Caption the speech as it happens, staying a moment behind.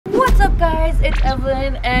it's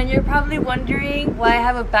Evelyn, and you're probably wondering why I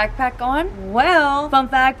have a backpack on. Well, fun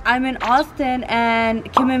fact, I'm in Austin,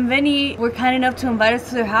 and Kim and Vinny were kind enough to invite us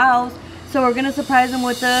to their house, so we're gonna surprise them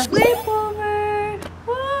with a sleepover.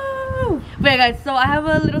 Woo! But yeah, guys, so I have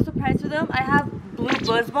a little surprise for them. I have blue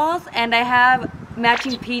buzz balls, and I have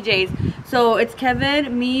matching PJs. So it's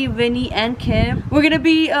Kevin, me, Vinny, and Kim. We're gonna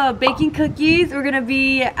be baking cookies. We're gonna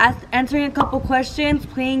be answering a couple questions,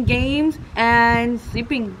 playing games, and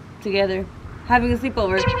sleeping together, having a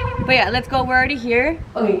sleepover. But yeah, let's go. We're already here.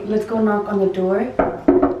 Okay, let's go knock on the door.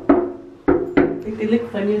 Like, they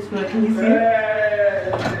look funny as fuck. Can you see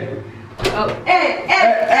it? Oh, hey,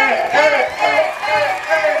 hey, hey, hey, hey, hey,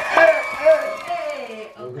 hey, hey,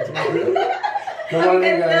 hey. Come on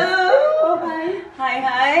in, guys. Oh, hi. Hi,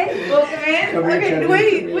 hi. Welcome in. Okay,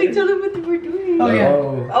 wait, tell them what we're doing. Oh,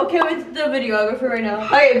 yeah. Okay, it's the videographer right now.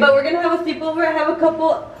 Okay, but we're gonna have a sleepover. I have a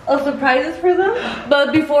couple of surprises for them.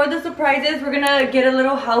 But before the surprises, we're gonna get a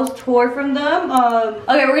little house tour from them.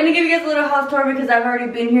 Okay, we're gonna give you guys a little house tour because I've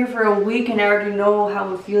already been here for a week and I already know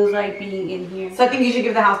how it feels like being in here. So I think you should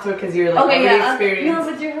give the house tour because you're like okay, already yeah, experienced. No,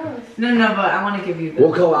 it's your house. No, but I want to give you the...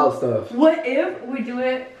 We'll call out stuff. What if we do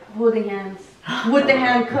it holding hands? With the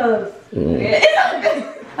handcuffs. Okay,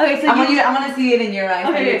 Okay, so I want to see it in your eyes.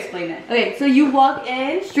 Okay. How you explain it? Okay, so you walk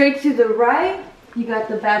in, straight to the right. You got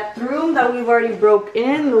the bathroom that we've already broke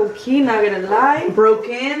in. Low key, not gonna lie.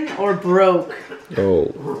 Broken or broke?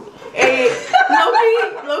 Oh. Hey,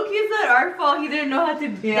 low key, it's not our fault. He didn't know how to.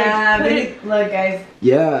 Yeah, like, put it. look, guys.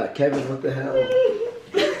 Yeah, Kevin, what the hell?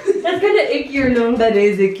 That's kind of icky, or no? That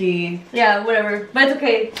is icky. Yeah, whatever. But it's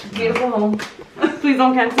okay. Beautiful home. Please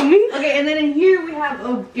don't cancel me. Okay, and then in here we have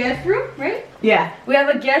a guest room, right? Yeah. We have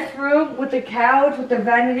a guest room with a couch with the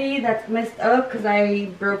vanity that's messed up because I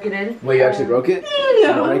broke it in. Wait, you actually broke it?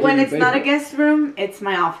 No, when it's not a guest room, it's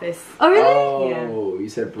my office. Oh really? Oh, Yeah. you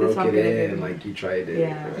said broke That's what it I'm gonna in, do. like you tried it.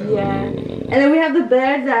 Yeah. Yeah. And then we have the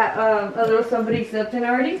bed that a little somebody slept in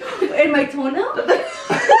already. And my toenail.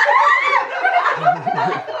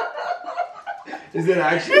 Is it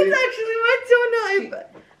actually? It's actually my toenail.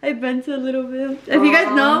 I bent it a little bit. If you guys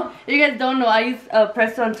know, if you guys don't know, I use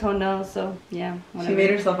press-on toenails, so yeah. Whatever. She made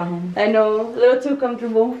herself at home. I know, a little too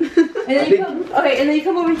comfortable. And then you come, okay, and then you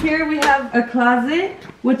come over here. We have a closet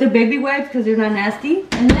with the baby wipes because they're not nasty,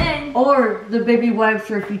 and then or the baby wipes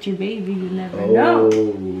for a future baby. You never know.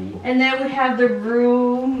 And then we have the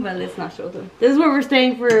room, but let's not show them. This is where we're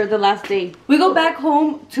staying for the last day. We go back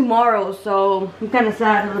home tomorrow, so I'm kind of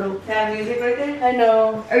sad a little. Sad music right there? I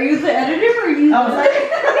know. Are you the editor or are you? Oh, sorry.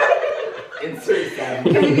 Insert sad.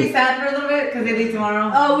 Can you be sad for a little bit because they leave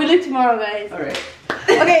tomorrow? Oh, we leave tomorrow, guys. All right.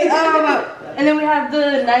 Okay, and then we have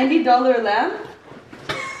the $90 lamp.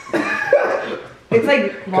 It's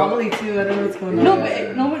like wobbly too. I don't know what's going on. No,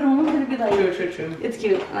 but no one's gonna be like. True. It's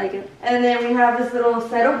cute. I like it. And then we have this little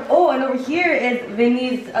setup. Oh, and over here is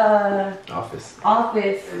Vinny's Office.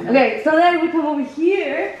 Okay, so then we come over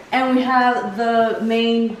here and we have the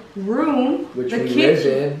main room, Which the we kitchen.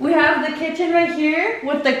 live in. We have the kitchen right here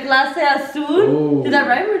with the clase azul. Ooh. Is that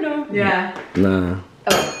right or no? Yeah. Nah.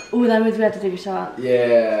 Oh, that means we have to take a shot.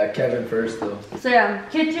 Yeah, Kevin first though. So yeah,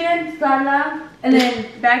 kitchen, sala, and then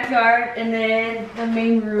backyard, and then the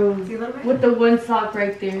main room See a little bit? with the one sock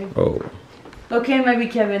right there. Oh. Okay, it might be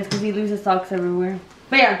Kevin's because he leaves his socks everywhere.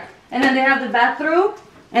 But yeah, and then they have the bathroom,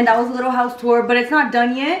 and that was a little house tour, but it's not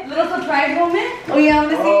done yet. Little surprise moment. Oh yeah, I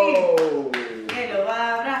want to see. Oh. Hello,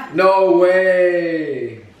 Laura. No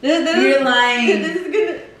way. You're lying.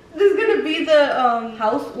 This is gonna be the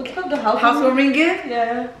house. What's it called? The house. Housewarming gift?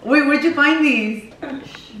 Yeah. Wait, where'd you find these?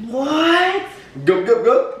 What?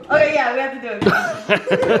 Go. Okay, yeah, we have to do it.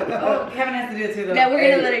 Oh, Kevin has to do it too though. Yeah, we're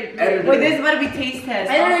gonna let it. Edit. Wait, this is about to be taste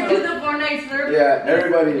test. I didn't also. do the Fortnite slurp. Yeah,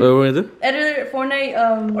 everybody. What we're gonna do? Editor Fortnite.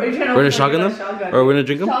 Or are you trying to We're gonna open shotgun a them? shotgun? Or we're gonna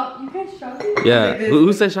drink them? You guys shocking? Yeah. Like this.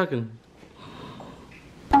 Who said shotgun?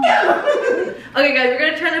 Okay, guys, we're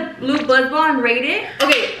gonna try the blue buzz ball and rate it.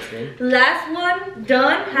 Okay, last one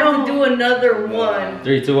done. Have to do another one.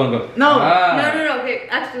 3, 2, 1, go. No. No. Okay,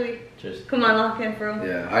 actually, Cheers. come on, lock in, bro.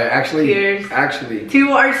 Yeah, I actually. Cheers. Actually.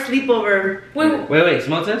 To our sleepover. Wait,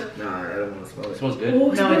 smell test? Nah, I don't want to smell It it. smells good. Oh,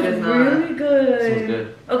 No, it smells does not. really good. Smells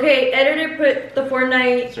good. Okay, editor, put the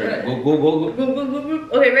Fortnite. Sorry. Go. Boop, boop, boop,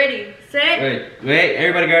 boop. Okay, ready, set. Wait,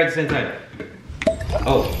 everybody guard at the same time.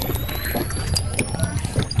 Oh.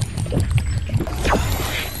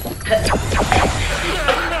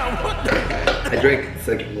 I drank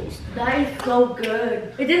second most. That is so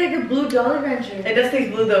good. It did like a blue Jolly Rancher. It does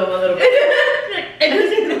taste blue though a little bit.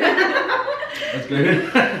 That's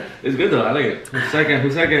good. It's good though, I like it. Who's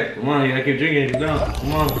second? Come on, you gotta keep drinking if you don't.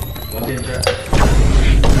 Come on. One team try.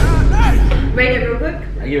 Rate it real quick.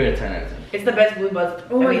 I give it a 10 out of 10. It's the best blue buzz.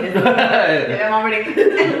 Oh my I'm already.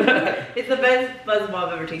 It's the best buzz ball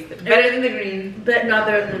I've ever tasted. Better than the green, but not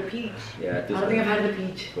better than the peach. Yeah, I don't think I've had the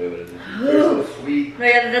peach. They're so sweet. No,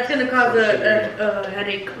 yeah, that's gonna cause a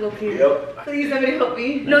headache. Okay. Yep. Please, somebody help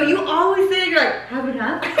me. No, you always say you're like half and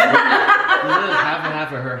half. Half and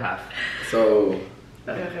half or her half. So,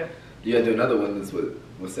 Okay. you gotta do another one. That's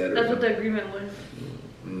what's that? That's what the agreement was.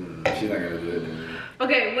 She's not gonna do it.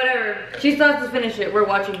 Okay, whatever. She still has to finish it. We're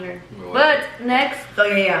watching her. But next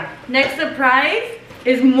surprise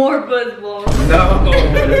is more buzz balls. No.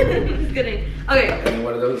 Just kidding. Okay. And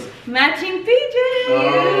what are those? Matching PJs.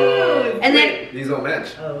 Oh. And then These don't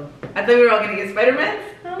match. Oh. I thought we were all gonna get Spider-Mans.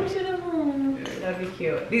 oh, should have. That'd be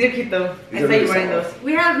cute. These are cute though. These I are saw you really wearing soft. those.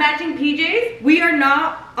 We have matching PJs. We are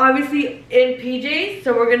not obviously in PJs,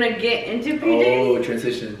 so we're gonna get into PJs. Oh,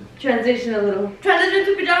 transition. Transition a little. Transition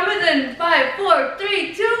to pajamas in 5, 4,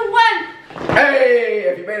 3, 2, 1. Hey,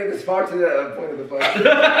 if you made it this far to the point of the fun.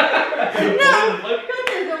 No,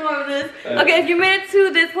 there's no more of this. Okay, if you made it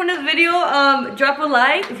to this point of the video, drop a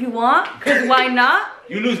like if you want, cause why not?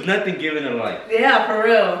 You lose nothing giving a like. Yeah, for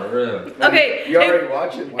real. For real. Okay, You already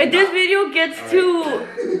watching. if this video gets to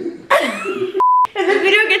if this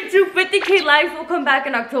video gets to 50K likes, we'll come back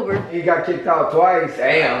in October. You got kicked out twice.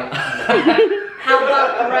 Damn. How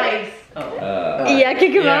about rice? Yeah,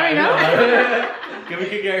 kick him out right now. Can we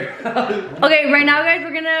kick her out? Okay, right now, guys,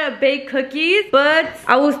 we're gonna bake cookies, but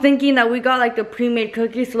I was thinking that we got like the pre-made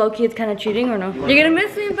cookies, so low-key it's kind of cheating, or no? You're gonna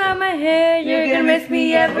miss me by my hair, you're gonna miss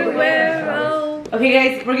me everywhere, oh. Okay,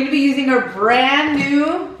 guys, we're gonna be using our brand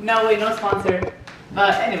new. No, wait, no sponsor.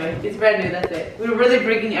 Anyway, it's brand new. That's it. We're really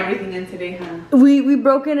breaking everything in today, huh? We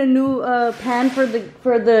broke in a new pan for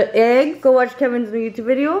the eggs. Go watch Kevin's new YouTube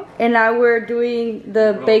video, and now we're doing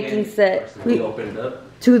the baking set. We opened up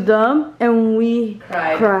to them, and we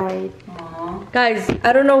Cried. Aww. Guys,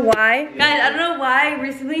 I don't know why.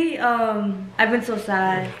 Recently, I've been so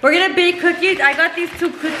sad. We're gonna bake cookies. I got these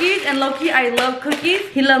 2 cookies, and Loki, I love cookies.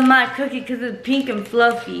 He loved my cookie because it's pink and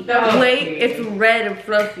fluffy. Oh, Wait, okay. it's red and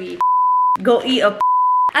fluffy. Go eat a.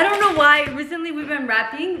 I don't know why. Recently, we've been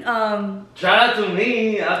rapping. Shout out to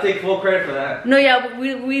me. I'll take full credit for that. No, yeah,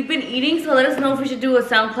 we've been eating, so let us know if we should do a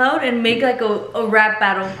SoundCloud and make like a rap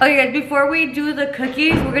battle. Okay, guys, before we do the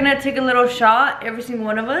cookies, we're gonna take a little shot, every single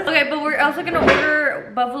one of us. Okay, but we're also gonna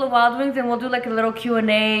order Buffalo Wild Wings, and we'll do like a little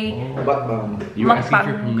Q&A. You were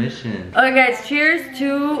asking for permission. Okay, guys, cheers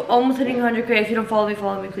to almost hitting 100K. If you don't follow me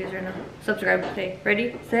please right now. Subscribe. Okay,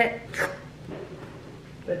 ready, set.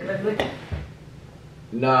 Look.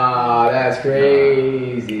 Nah, that's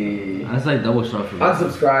crazy. That's like double shot for me.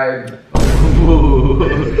 Unsubscribe.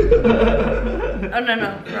 Oh, no,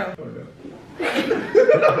 bro.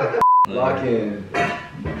 Lock in.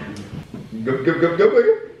 Go.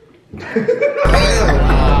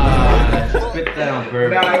 Spit that on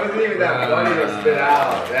purpose. Nah, it wasn't even that funny to spit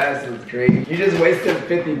out. That's what's crazy. You just wasted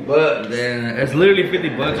 $50. Then it's literally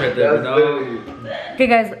 $50 right there, That's dog. literally. Okay,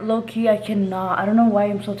 guys, low-key, I cannot. I don't know why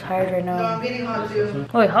I'm so tired right No, now. I'm getting hot too.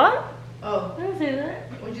 Wait, hot? Oh, I didn't say that.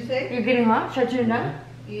 what'd you say? You're getting hot? Should I turn it down?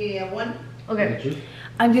 Yeah, one. Okay.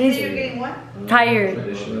 I'm You say you're getting getting what? tired.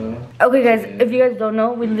 Traditional. Okay, guys, if you guys don't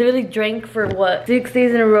know, we literally drank for what? 6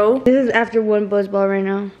 days in a row? This is after 1 buzz ball right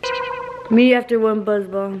now. Me after 1 buzz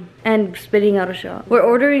ball and spitting out a shot. We're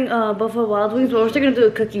ordering Buffalo Wild Wings, but we're still gonna do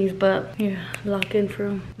the cookies, but yeah, lock in for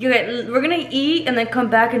them. Okay, we're gonna eat and then come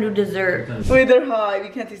back and do dessert. Wait, they're hot.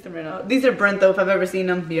 You can't taste them right now. These are burnt though, if I've ever seen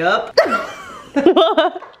them. Yup.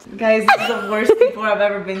 Guys, this is the worst C4 I've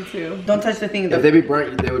ever been to. Don't touch the thing though. If they be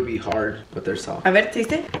burnt, they would be hard, but they're soft. I better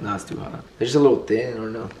taste it. No, it's too hot. They're just a little thin, or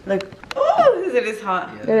no? Like, oh, it is hot.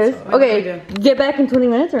 Yeah, It that's is? hot. Okay, get back in 20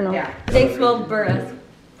 minutes or no? Yeah. Thanks, well, Burris.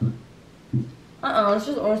 Let's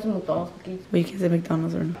just order some McDonald's cookies. Wait, you can't say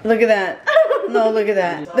McDonald's or no. Look at that. No, look at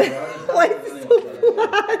that. Why is it so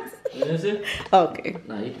flat? Is it? Okay.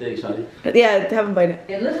 Nah, you think, shawty. Yeah, have them bite it.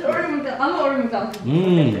 Yeah, let's order McDonald's. I'm gonna order McDonald's.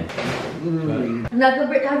 Mmm.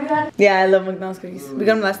 Have you had? Yeah, I love McDonald's cookies. We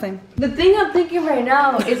got them last time. The thing I'm thinking right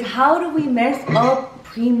now is how do we mess up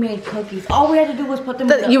pre-made cookies? All we had to do was put them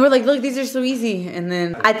in the... You were like, look, these are so easy. And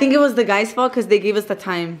then I think it was the guy's fault because they gave us the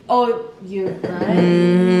time. Oh, you're right.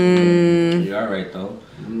 You are right though.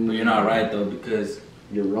 But you're not right though because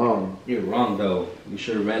You're wrong. you're wrong though. You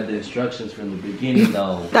should have read the instructions from the beginning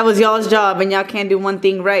though. That was y'all's job and y'all can't do one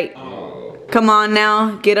thing right. Oh. Come on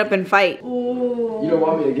now, get up and fight. You don't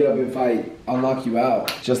want me to get up and fight. I'll knock you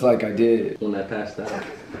out, just like I did. When I passed out. I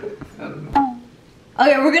don't know.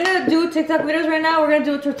 Okay, we're gonna do TikTok videos right now. We're gonna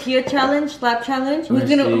do a tortilla challenge, slap challenge. Who's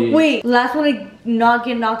gonna wait? Last one to not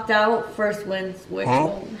get knocked out, first wins. Which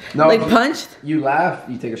one? No, Like punched? you laugh,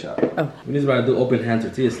 you take a shot. Oh. We need to do open hand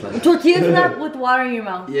tortilla slap. Tortilla slap with water in your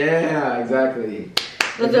mouth. Yeah, exactly.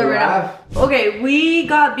 Let's do it right now. Okay, we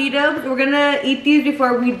got B-dubs. We're gonna eat these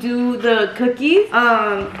before we do the cookies.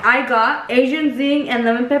 I got Asian zing and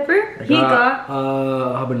lemon pepper. He got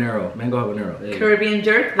habanero, mango habanero. Hey. Caribbean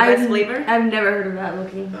jerk, the best flavor. I've never heard of that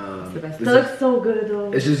looking. It's the best. That looks so good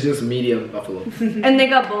though. It's just medium buffalo. And they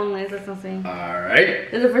got boneless, that's what I'm saying.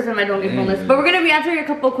 Alright. This is the first time I don't get boneless. But we're gonna be answering a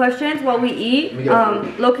couple questions while we eat.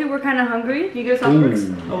 Loki, we're kinda hungry. Can you get us off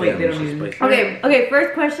first? Oh wait, they don't need it. Okay,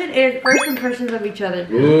 first question is first impressions of each other.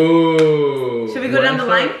 Ooh. Should we go down the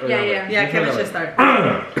line? Yeah. Kevin should start.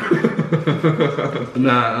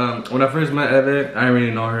 Nah, when I first met Evan, I didn't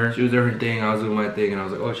really know her. She was doing her thing, I was doing my thing, and I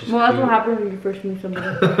was like, oh, she's Well, that's cute. what happens when you first meet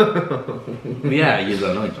somebody. Yeah, you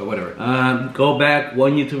don't know, so whatever. Go back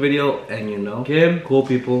one YouTube video, and you know, Kim, cool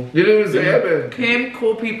people. You didn't even say Evan. Kim,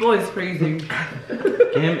 cool people is crazy.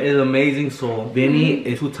 Kim is amazing soul. Vinny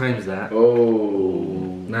is 2 times that. Oh.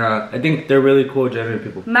 Nah, I think they're really cool, genuine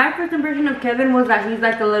people. My first impression of Kevin was that he's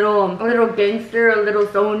like a little gangster, a little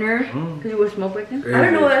stoner. Cause you would smoke with him. I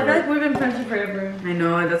don't know. I feel like we've been friends forever. I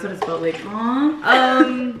know, that's what it felt like.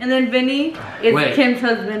 Aww. And then Vinny is Kim's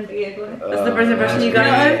husband. Yeah, go ahead. That's the first impression you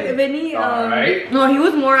got. Vinny, Alright. no, he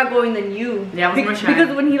was more outgoing than you. Yeah, I was more shy.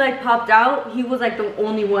 Because when he like popped out, he was like the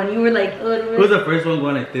only one. You were like a little bit. Who was the first one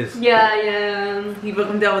going like this? Yeah. He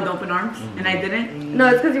welcomed out with open arms, and I didn't. No,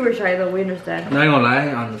 it's because you were shy though. We understand. Not gonna lie,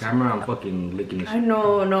 on the camera, I'm fucking licking this I shit.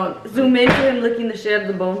 know, no. Zoom into him licking the shit out of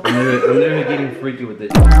the bone. I'm literally getting freaky with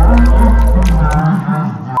this.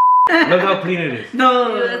 Look how clean it is.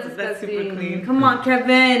 No, Ew, that's super disgusting. clean. Come on,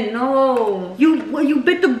 Kevin. No. You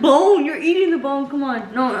bit the bone. You're eating the bone. Come on.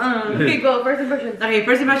 No. Okay, go. First impression. Okay,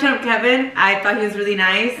 first impression of Kevin, I thought he was really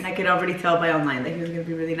nice, and I could already tell by online that he was gonna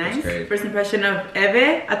be really nice. great. First impression of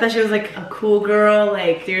Eve, I thought she was like a cool girl,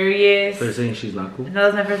 like serious. So you're saying she's not cool? No, that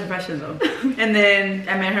was my first impression though. And then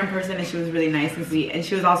I met her in person, and she was really nice and sweet, and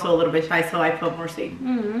she was also a little bit shy, so I felt more safe.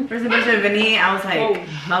 First impression of Vinny, I was like,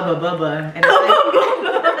 hubba bubba, and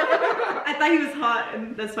I thought he was hot,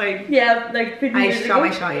 and that's why Yeah, like 50 I years shot ago.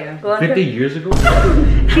 my shot. Yeah. Go on, 50 Kevin. years ago?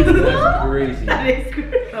 That's crazy. That is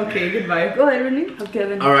good. Okay, goodbye. Go ahead, Vinny. I'm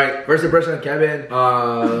Kevin. Alright, first impression of Kevin.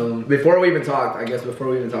 Before we even talked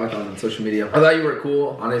on social media, I thought you were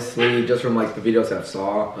cool, honestly, just from like the videos I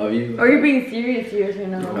saw of you. Or you're being serious right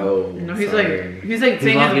now. No, No, he's sorry. like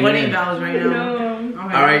saying locking his wedding in. vows right now. No.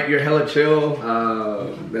 Okay. Alright, you're hella chill.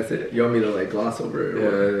 That's it. You want me to like gloss over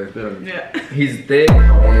it? Yeah. He's thick.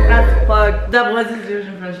 And That's fucked. That was his first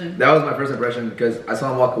impression. that was my first impression because I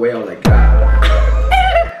saw him walk away. I was like, God.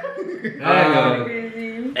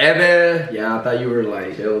 Crazy. Evan, yeah, I thought you were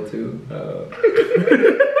like chill too.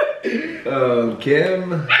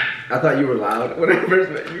 Kim, I thought you were loud when I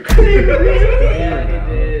first met you. Yeah,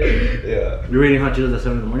 he did. Yeah. You're reading Hot Cheetos at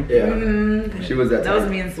 7 in the morning? Yeah. She was that. That was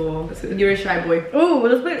type. me in school. That's it. You were a shy boy. Oh,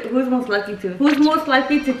 let's put who's most likely to? Who's most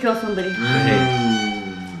likely to kill somebody?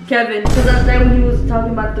 Kevin, because that time when he was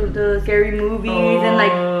talking about the scary movies and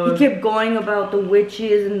like he kept going about the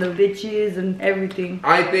witches and the bitches and everything.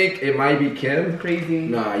 I think it might be Kim. Crazy.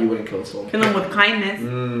 Nah, you wouldn't kill someone. Kill him with kindness.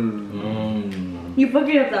 You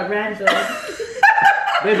fucking up that ranch though.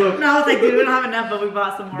 Hey, but, No, I was like, dude, we don't have enough, but we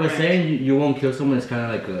bought some more. but saying you won't kill someone is kind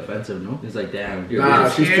of like offensive, no? It's like, damn. You're Nah, really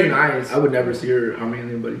she's too scared. nice. I would never see her harming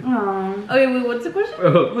anybody. Aww. Okay, wait, what's the question?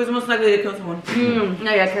 Who's most likely to kill someone?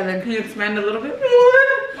 No, yeah, Kevin. Can you expand a little bit more?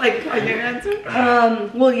 Like, on your answer?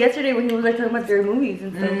 Well, yesterday when he was like talking about scary movies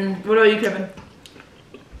and stuff. What about you, Kevin?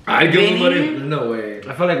 I kill Vinny? somebody? No way.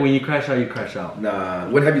 I feel like when you crash out, you crash out. Nah.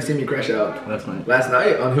 When have you seen me crash out? That's fine. Last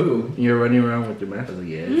night? On who? You're running around with your mask. I was like,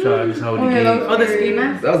 yeah. So that's how Oh, we yeah, get. Oh, the ski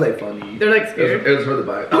mask? That was like funny. They're like scared. It was for the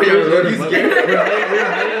vibe. Oh yeah, were you scared? We're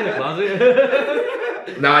hiding in the closet.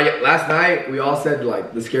 Nah, yeah, last night we all said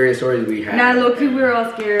like the scariest stories we had. Nah, low-key we were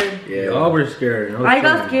all scared. Yeah. Y'all were scared. I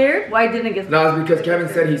got scared. Why didn't I get scared? No, it's because Kevin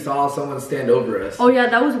said he saw someone stand over us. Oh yeah,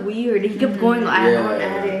 that was weird. He kept going on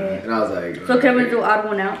at it. And I was like, So Kevin threw odd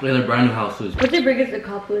one out. In a brand new house, too. What's your biggest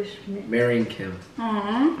accomplishment? marrying Kim.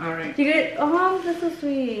 Aww. Alright. You get, oh, that's so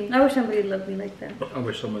sweet. I wish somebody loved me like that. I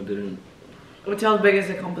wish someone didn't. What's y'all's biggest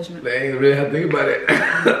accomplishment? Dang, I really have to think about it.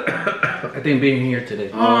 I think being here today.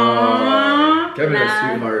 Aww. Kevin Nah.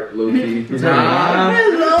 a sweetheart, low key. Nah.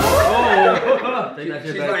 Hello? Oh! Take that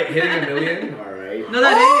shit She's back. like hitting $1 million. Alright. No,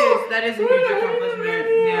 that is a huge accomplishment.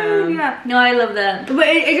 Yeah. yeah. No, I love that. But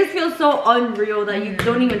it just feels so unreal that you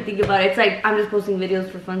don't even think about it. It's like, I'm just posting videos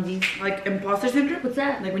for funsies. Like imposter syndrome? What's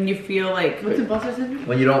that? Like when you feel like, what's imposter syndrome?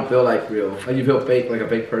 When you don't feel like real. Like you feel fake, like a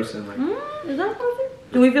fake person. Like. Is that possible?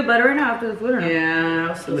 Do we feel better right now after the food or not?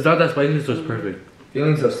 Yeah. Without that spiciness, it was perfect.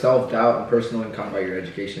 Feelings of self-doubt and personal encounter by your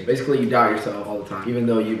education. Basically, you doubt yourself all the time, even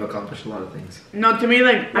though you've accomplished a lot of things. No, to me,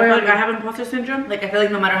 like, I feel like I have imposter syndrome. Like, I feel like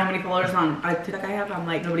no matter how many followers on TikTok I have, I'm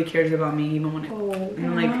like, nobody cares about me, even when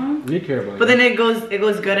I'm like, We care about but then it goes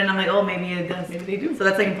good, and I'm like, oh, maybe it does. Maybe they do. So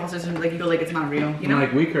that's like imposter syndrome. Like, you feel like it's not real, you know?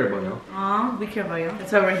 Like, we care about y'all. Aw, we care about you.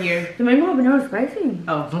 That's why we're here. The mango habanero is spicy.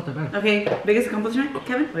 Oh. It's not that bad. Okay, biggest accomplishment,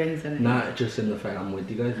 Kevin? Wait, he said it. Not just in the fact I'm with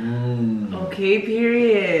you guys. Okay,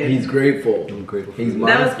 period. He's grateful. I'm grateful. He's That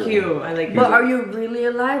mindful. was cute. I like But that. are you really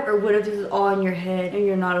alive, or what if this is all in your head and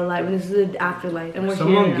you're not alive and this is the afterlife and we're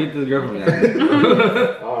Someone here get this girl from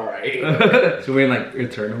that. All right. So we're in like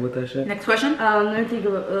eternal with that shit. Next question? Let me think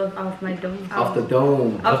of off my dome. Off the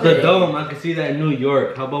dome. Off the dome, I can see that in New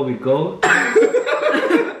York. How about we go?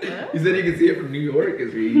 You said you can see it from New York,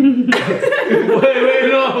 is we.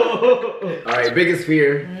 wait, no. All right, biggest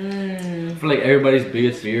fear. I feel like everybody's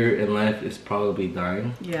biggest fear in life is probably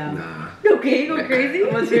dying. Yeah. Nah. Okay, go crazy.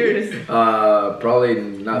 What's yours? Probably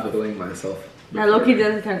not fulfilling myself. Now, Loki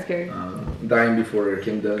does kind of scary. Dying before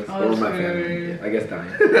Kim does, Oh, or my true. family. Yeah, I guess dying.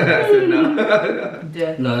 I said no.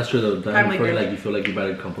 Death. No, that's true though. Dying Family before death. like you feel like you're about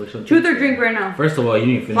to accomplish something. Truth or drink right now? First of all, you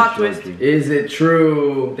need to finish Plot your twist. drink. Is it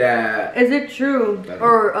true that? Is it true?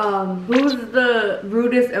 Or who's the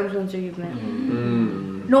rudest influencer you've met?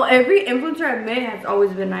 No, every influencer I've met has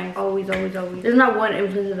always been nice. Always, always, always. There's not one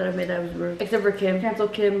influencer that I've met that was rude. Except for Kim. Cancel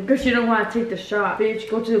Kim. Because she don't want to take the shot. Bitch,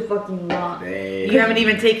 go to the fucking lot. Dang. You haven't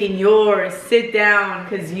even taken yours. Sit down,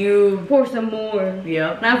 cause you. Pour some more.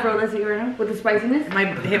 Yep. Now, bro, let's take it right now. With the spiciness.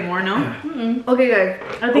 Might hit more, no? Okay, guys.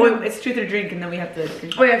 I Oh, think. wait, it's truth or drink, and then we have to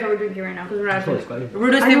drink. Oh, yeah, so we're drinking right now. Because we're not That's drinking. spicy.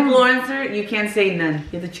 Rudest I don't- influencer, you can't say none.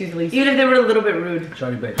 You have to choose the least. Even if they were a little bit rude.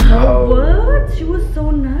 Sorry, babe. Oh. What? She was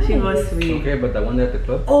so nice. She was sweet. Okay, but that one at the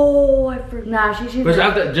club? Oh, I forgot. Nah, she. But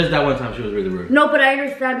after just that one time, she was really rude. No, but I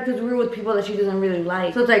understand because we were with people that she doesn't really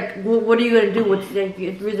like. So it's like, well, what are you gonna do? What's like,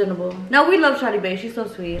 it's reasonable. No, we love Shadi Bae. She's so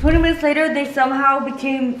sweet. 20 minutes later, they somehow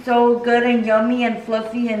became so good and yummy and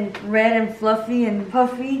fluffy and red and fluffy and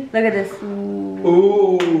puffy. Look at this. Ooh.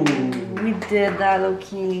 We did that, low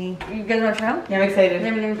key. You guys wanna try them? Yeah, I'm excited.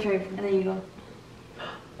 Let me try, and then you go.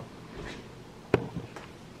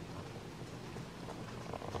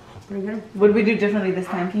 Pretty good. What did we do differently this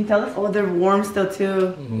time? Can you tell us? Oh, they're warm still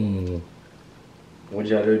too. What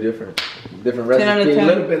y'all do different? Different 10 out of recipe. A 10.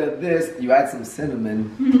 little bit of this. You add some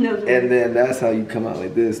cinnamon, and then that's how you come out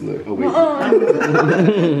like this. Look. Oh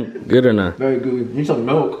wait. Good or not? Very good. You need some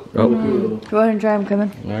milk. Oh. Go ahead and try them, Kevin.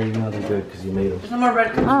 I already know they're good because you made them. Some more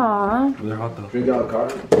bread. Aww. They're hot though. Drink out a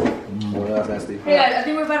card. Oh, that's nasty. Hey guys, I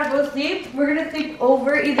think we're about to go sleep. We're gonna sleep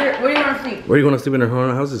over either. Where do you want to sleep? Where are you going to sleep in her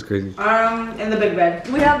house? Is crazy. In the big bed.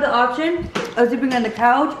 We have the option of sleeping on the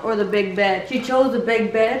couch or the big bed. She chose the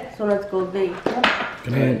big bed, so let's go big.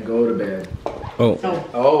 And go to bed. Oh.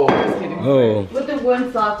 Oh. Oh. With the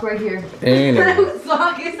one sock right here. And What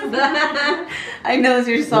sock is that? I know it's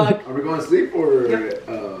your sock. Are we going to sleep or?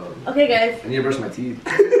 Okay guys. I need to brush my teeth.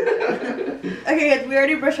 Okay guys, we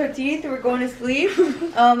already brushed our teeth. We're going to sleep.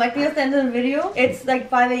 I think that's the end of the video. It's like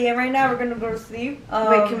 5 a.m. right now. We're gonna go to sleep.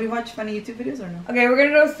 Wait, can we watch funny YouTube videos or no? Okay, we're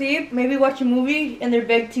gonna go to sleep. Maybe watch a movie in their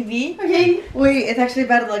big TV. Okay. Wait, it's actually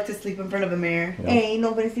bad luck to sleep in front of a mirror. Hey,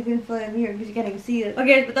 nobody's sleeping in front of me because you can't even see it.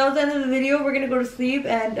 Okay, but that was the end of the video. We're gonna go to sleep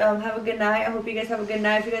and have a good night. I hope you guys have a good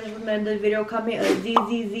night. If you guys recommend the video, comment a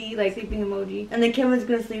ZZZ, like sleeping emoji. And then Kevin's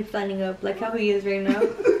gonna sleep standing up, like how he is right now.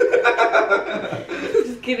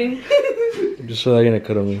 Just kidding. just so they're going to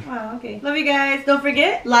cut on me. Wow, okay. Love you guys. Don't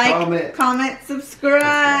forget, Like, comment,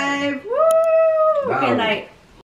 subscribe. Woo! Wow. Good night.